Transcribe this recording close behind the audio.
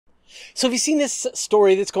So have you seen this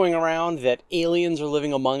story that's going around that aliens are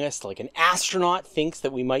living among us? Like an astronaut thinks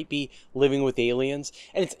that we might be living with aliens.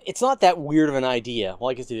 And it's not that weird of an idea. Well,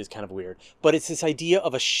 I guess it is kind of weird. But it's this idea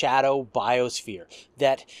of a shadow biosphere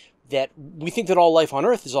that we think that all life on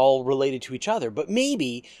Earth is all related to each other. But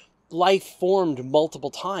maybe life formed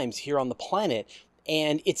multiple times here on the planet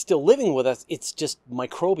and it's still living with us. It's just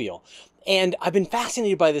microbial. And I've been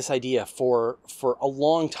fascinated by this idea for a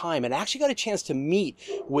long time, and I actually got a chance to meet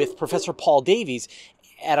with Professor Paul Davies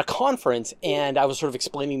at a conference, and I was sort of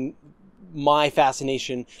explaining my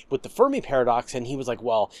fascination with the Fermi paradox, and he was like,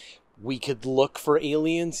 well, we could look for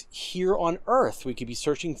aliens here on Earth. We could be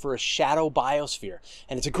searching for a shadow biosphere.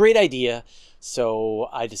 And it's a great idea, so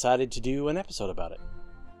I decided to do an episode about it.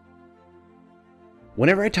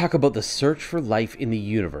 Whenever I talk about the search for life in the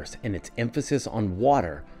universe and its emphasis on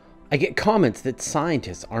water, I get comments that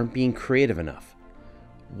scientists aren't being creative enough.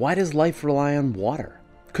 Why does life rely on water?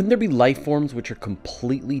 Couldn't there be life forms which are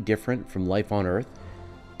completely different from life on Earth?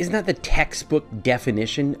 Isn't that the textbook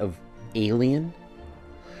definition of alien?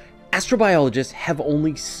 Astrobiologists have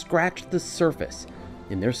only scratched the surface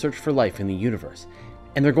in their search for life in the universe,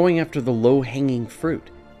 and they're going after the low-hanging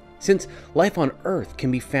fruit. Since life on Earth can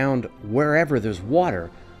be found wherever there's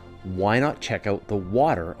water, why not check out the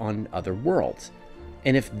water on other worlds?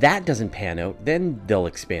 And if that doesn't pan out, then they'll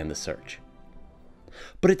expand the search.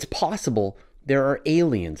 But it's possible there are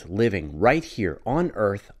aliens living right here on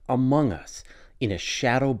Earth among us in a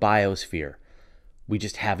shadow biosphere. We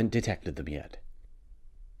just haven't detected them yet.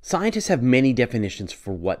 Scientists have many definitions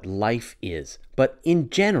for what life is, but in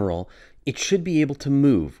general, it should be able to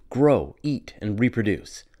move, grow, eat, and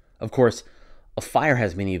reproduce. Of course, a fire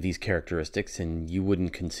has many of these characteristics, and you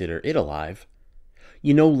wouldn't consider it alive.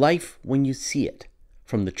 You know life when you see it.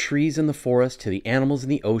 From the trees in the forest to the animals in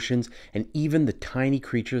the oceans and even the tiny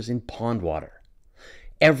creatures in pond water.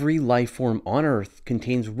 Every life form on Earth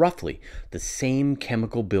contains roughly the same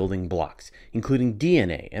chemical building blocks, including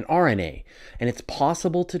DNA and RNA, and it's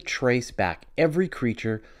possible to trace back every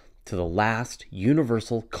creature to the last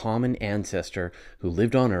universal common ancestor who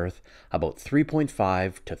lived on Earth about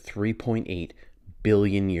 3.5 to 3.8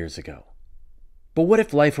 billion years ago. But what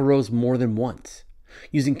if life arose more than once?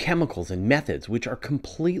 Using chemicals and methods which are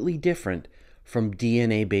completely different from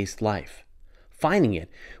DNA-based life. Finding it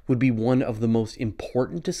would be one of the most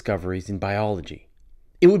important discoveries in biology.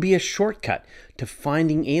 It would be a shortcut to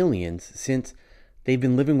finding aliens since they've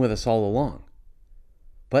been living with us all along.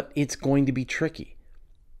 But it's going to be tricky.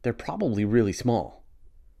 They're probably really small.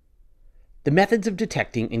 The methods of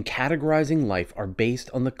detecting and categorizing life are based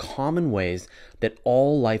on the common ways that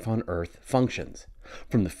all life on Earth functions.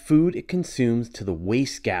 From the food it consumes to the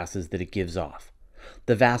waste gases that it gives off.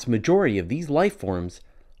 The vast majority of these life forms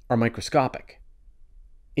are microscopic.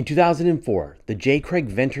 In 2004, the J. Craig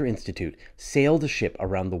Venter Institute sailed a ship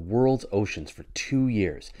around the world's oceans for 2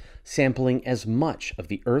 years, sampling as much of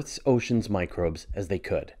the Earth's ocean's microbes as they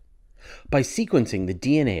could. By sequencing the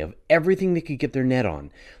DNA of everything they could get their net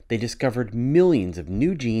on, they discovered millions of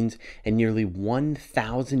new genes and nearly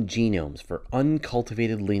 1,000 genomes for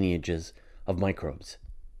uncultivated lineages of microbes.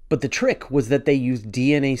 But the trick was that they used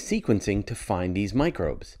DNA sequencing to find these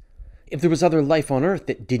microbes. If there was other life on Earth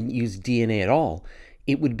that didn't use DNA at all,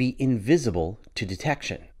 it would be invisible to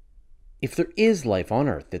detection. If there is life on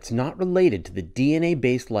Earth that's not related to the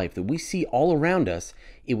DNA-based life that we see all around us,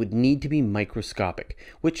 it would need to be microscopic,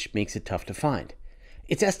 which makes it tough to find.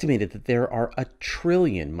 It's estimated that there are 1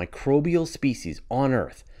 trillion microbial species on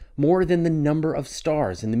Earth, more than the number of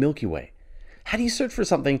stars in the Milky Way. How do you search for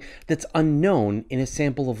something that's unknown in a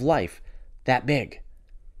sample of life that big?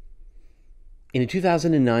 In a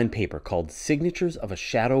 2009 paper called Signatures of a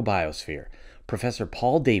Shadow Biosphere, Professor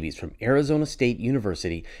Paul Davies from Arizona State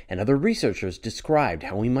University and other researchers described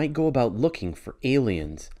how we might go about looking for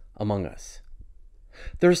aliens among us.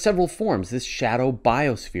 There are several forms this shadow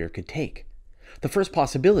biosphere could take. The first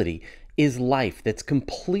possibility is life that's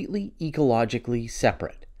completely ecologically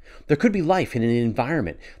separate. There could be life in an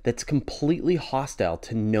environment that's completely hostile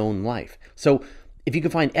to known life. So, if you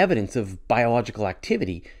can find evidence of biological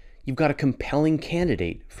activity, you've got a compelling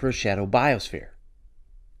candidate for a shadow biosphere.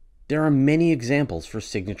 There are many examples for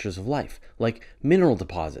signatures of life, like mineral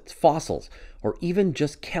deposits, fossils, or even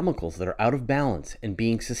just chemicals that are out of balance and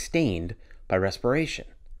being sustained by respiration.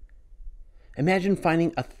 Imagine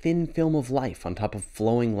finding a thin film of life on top of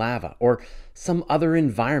flowing lava, or some other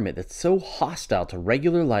environment that's so hostile to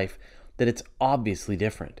regular life that it's obviously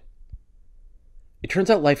different. It turns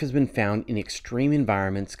out life has been found in extreme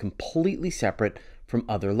environments completely separate from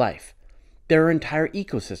other life. There are entire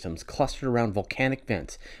ecosystems clustered around volcanic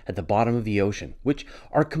vents at the bottom of the ocean, which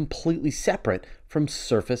are completely separate from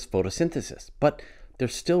surface photosynthesis, but they're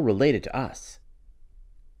still related to us.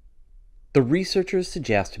 The researchers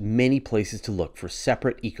suggest many places to look for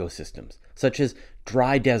separate ecosystems, such as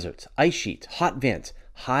dry deserts, ice sheets, hot vents,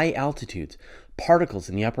 high altitudes, particles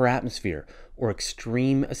in the upper atmosphere, or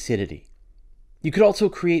extreme acidity. You could also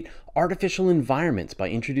create artificial environments by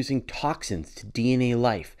introducing toxins to DNA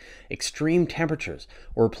life, extreme temperatures,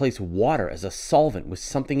 or replace water as a solvent with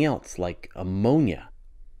something else like ammonia.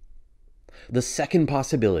 The second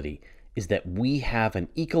possibility is that we have an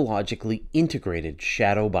ecologically integrated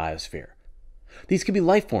shadow biosphere. These could be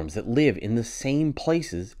life forms that live in the same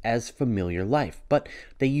places as familiar life, but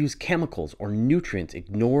they use chemicals or nutrients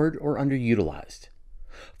ignored or underutilized.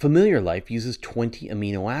 Familiar life uses 20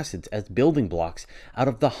 amino acids as building blocks out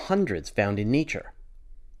of the hundreds found in nature.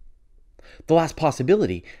 The last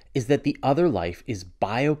possibility is that the other life is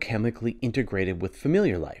biochemically integrated with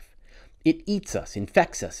familiar life. It eats us,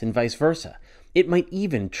 infects us, and vice versa. It might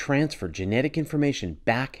even transfer genetic information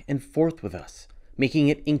back and forth with us, making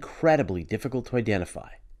it incredibly difficult to identify.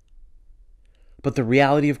 But the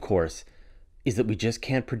reality, of course, is that we just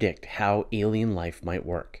can't predict how alien life might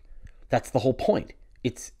work. That's the whole point.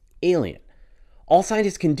 It's alien. All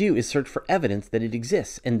scientists can do is search for evidence that it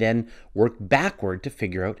exists and then work backward to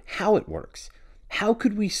figure out how it works. How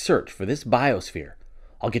could we search for this biosphere?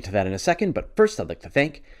 I'll get to that in a second, but first I'd like to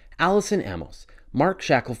thank Allison Amos, Mark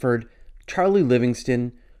Shackelford, Charlie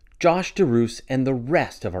Livingston, Josh DeRoos, and the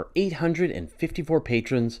rest of our 854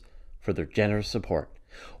 patrons for their generous support.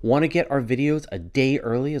 Want to get our videos a day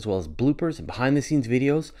early as well as bloopers and behind-the-scenes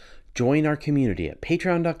videos? Join our community at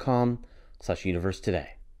patreon.com/universetoday.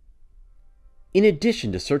 In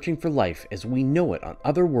addition to searching for life as we know it on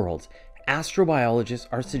other worlds, astrobiologists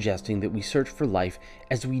are suggesting that we search for life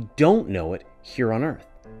as we don't know it here on Earth.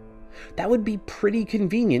 That would be pretty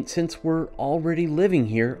convenient since we're already living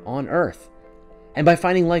here on Earth. And by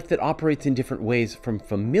finding life that operates in different ways from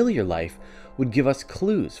familiar life would give us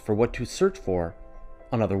clues for what to search for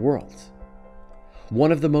on other worlds.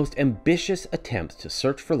 One of the most ambitious attempts to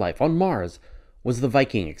search for life on Mars was the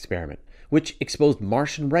Viking experiment, which exposed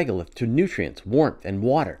Martian regolith to nutrients, warmth, and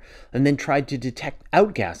water, and then tried to detect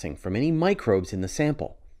outgassing from any microbes in the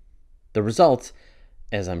sample. The results,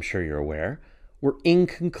 as I'm sure you're aware, were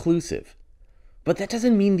inconclusive. But that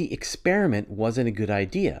doesn't mean the experiment wasn't a good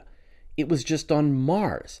idea. It was just on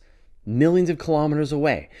Mars, millions of kilometers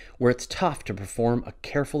away, where it's tough to perform a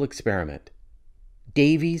careful experiment.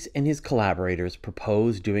 Davies and his collaborators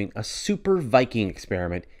proposed doing a super Viking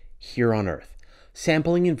experiment here on Earth,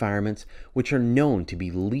 sampling environments which are known to be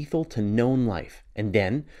lethal to known life, and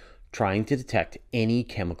then trying to detect any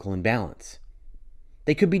chemical imbalance.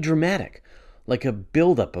 They could be dramatic, like a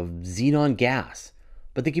buildup of xenon gas,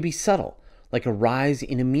 but they could be subtle, like a rise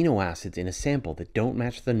in amino acids in a sample that don't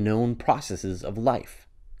match the known processes of life.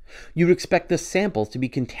 You'd expect the samples to be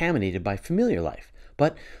contaminated by familiar life,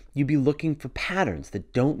 but you'd be looking for patterns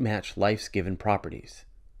that don't match life's given properties.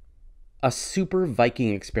 A super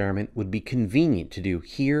Viking experiment would be convenient to do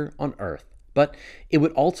here on Earth, but it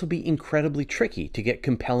would also be incredibly tricky to get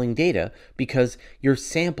compelling data because your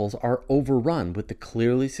samples are overrun with the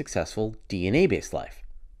clearly successful DNA-based life.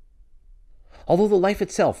 Although the life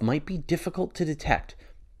itself might be difficult to detect,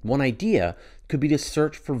 one idea could be to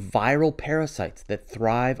search for viral parasites that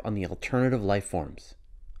thrive on the alternative life forms.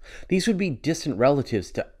 These would be distant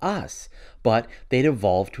relatives to us, but they'd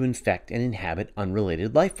evolve to infect and inhabit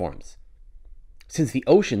unrelated life forms. Since the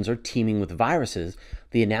oceans are teeming with viruses,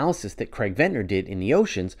 the analysis that Craig Ventnor did in the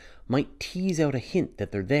oceans might tease out a hint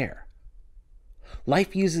that they're there.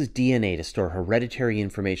 Life uses DNA to store hereditary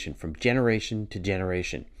information from generation to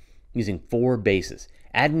generation, using 4 bases: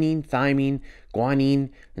 adenine, thymine, guanine,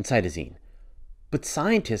 and cytosine. But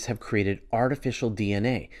scientists have created artificial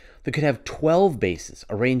DNA that could have 12 bases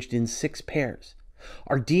arranged in 6 pairs.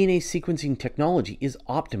 Our DNA sequencing technology is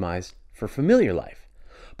optimized for familiar life.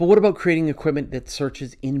 But what about creating equipment that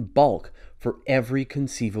searches in bulk for every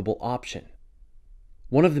conceivable option?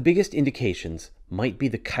 One of the biggest indications might be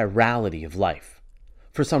the chirality of life.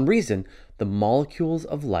 For some reason, the molecules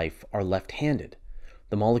of life are left-handed.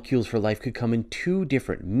 The molecules for life could come in 2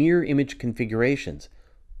 different mirror image configurations,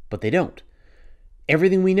 but they don't.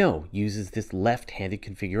 Everything we know uses this left-handed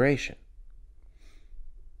configuration.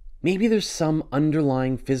 Maybe there's some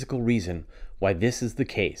underlying physical reason why this is the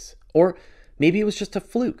case, or maybe it was just a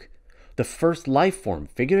fluke. The first life form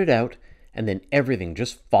figured it out, and then everything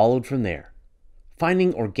just followed from there.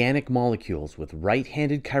 Finding organic molecules with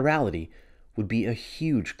right-handed chirality would be a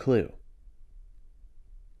huge clue.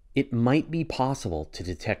 It might be possible to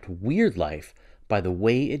detect weird life by the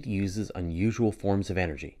way it uses unusual forms of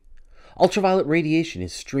energy. Ultraviolet radiation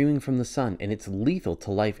is streaming from the sun, and it's lethal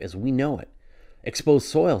to life as we know it. Expose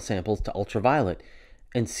soil samples to ultraviolet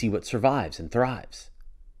and see what survives and thrives.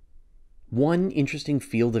 One interesting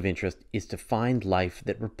field of interest is to find life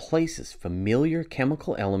that replaces familiar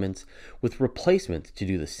chemical elements with replacements to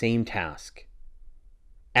do the same task.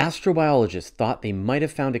 Astrobiologists thought they might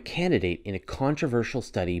have found a candidate in a controversial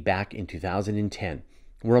study back in 2010,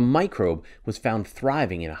 where a microbe was found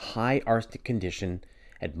thriving in a high arsenic condition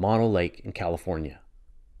at Mono Lake in California.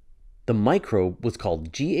 The microbe was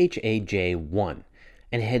called GHAJ1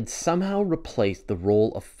 and had somehow replaced the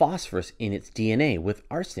role of phosphorus in its DNA with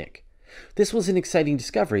arsenic. This was an exciting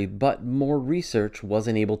discovery, but more research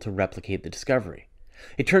wasn't able to replicate the discovery.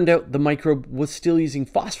 It turned out the microbe was still using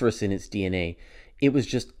phosphorus in its DNA, it was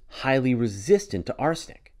just highly resistant to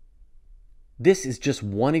arsenic. This is just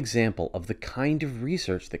one example of the kind of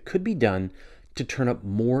research that could be done to turn up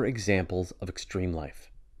more examples of extreme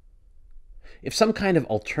life. If some kind of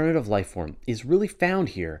alternative life form is really found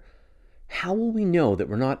here, how will we know that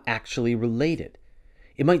we're not actually related?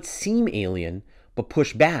 It might seem alien, but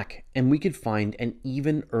push back and we could find an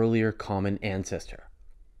even earlier common ancestor.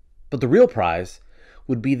 But the real prize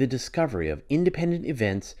would be the discovery of independent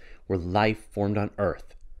events where life formed on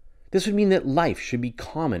Earth. This would mean that life should be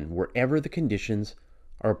common wherever the conditions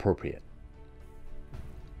are appropriate.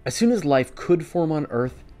 As soon as life could form on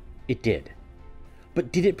Earth, it did.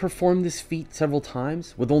 But did it perform this feat several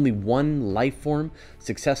times, with only one life form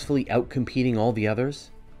successfully outcompeting all the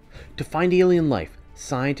others? To find alien life,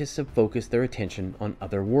 scientists have focused their attention on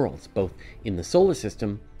other worlds, both in the solar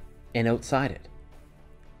system and outside it.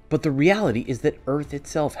 But the reality is that Earth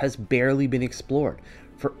itself has barely been explored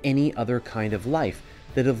for any other kind of life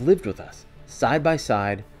that have lived with us, side by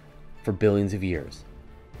side, for billions of years.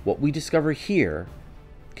 What we discover here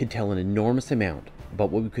could tell an enormous amount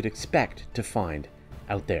about what we could expect to find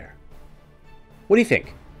out there. What do you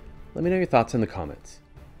think? Let me know your thoughts in the comments.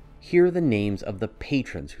 Here are the names of the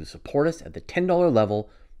patrons who support us at the $10 level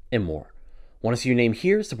and more. Want to see your name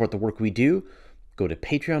here? Support the work we do? Go to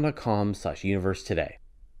patreon.com/universetoday.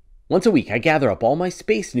 Once a week, I gather up all my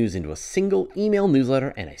space news into a single email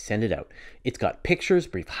newsletter and I send it out. It's got pictures,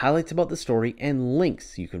 brief highlights about the story, and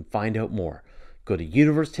links so you can find out more. Go to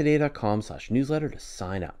universetoday.com/newsletter to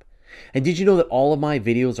sign up. And did you know that all of my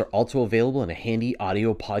videos are also available in a handy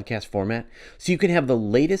audio podcast format? So you can have the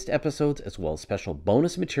latest episodes as well as special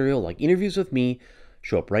bonus material like interviews with me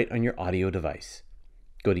show up right on your audio device.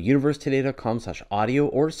 Go to universetoday.com/audio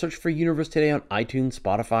or search for Universe Today on iTunes,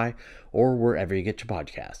 Spotify, or wherever you get your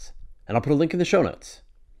podcasts. And I'll put a link in the show notes.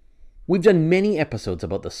 We've done many episodes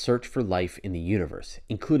about the search for life in the universe,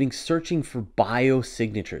 including searching for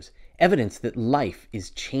biosignatures, evidence that life is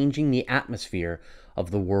changing the atmosphere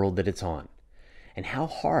of the world that it's on, and how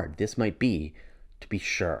hard this might be to be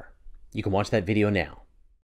sure. You can watch that video now.